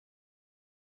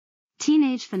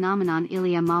Teenage phenomenon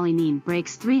Ilia Malinin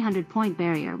breaks 300-point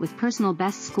barrier with personal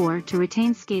best score to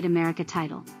retain Skate America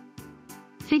title.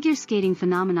 Figure skating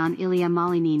phenomenon Ilia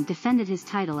Malinin defended his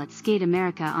title at Skate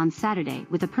America on Saturday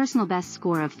with a personal best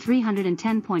score of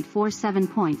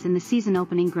 310.47 points in the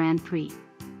season-opening Grand Prix.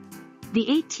 The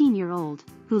 18-year-old,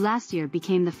 who last year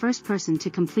became the first person to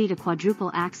complete a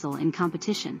quadruple axel in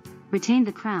competition, retained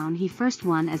the crown he first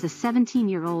won as a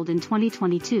 17-year-old in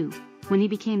 2022, when he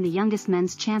became the youngest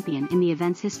men's champion in the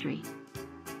event's history.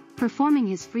 Performing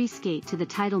his free skate to the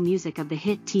title music of the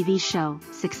hit TV show,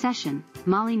 Succession,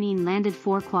 Malinin landed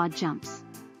 4 quad jumps.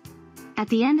 At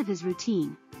the end of his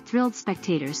routine, thrilled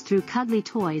spectators threw cuddly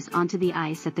toys onto the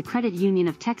ice at the Credit Union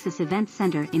of Texas Event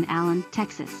Center in Allen,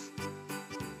 Texas.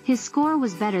 His score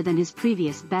was better than his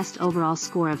previous best overall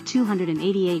score of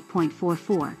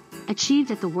 288.44,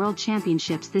 achieved at the World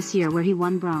Championships this year where he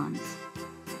won bronze.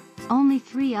 Only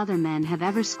 3 other men have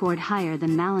ever scored higher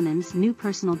than Malinin's new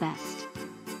personal best.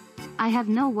 "I have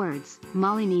no words,"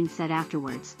 Malinin said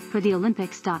afterwards, for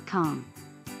theolympics.com.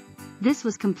 "This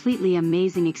was completely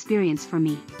amazing experience for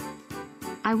me.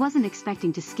 I wasn't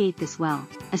expecting to skate this well,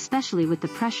 especially with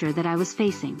the pressure that I was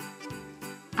facing.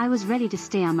 I was ready to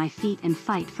stay on my feet and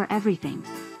fight for everything."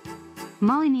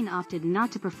 Malinin opted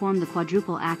not to perform the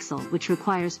quadruple axel, which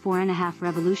requires 4.5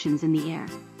 revolutions in the air,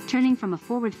 turning from a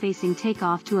forward-facing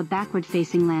takeoff to a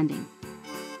backward-facing landing.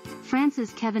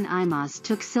 France's Kevin Imaz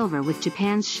took silver with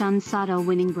Japan's Shun Sato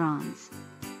winning bronze.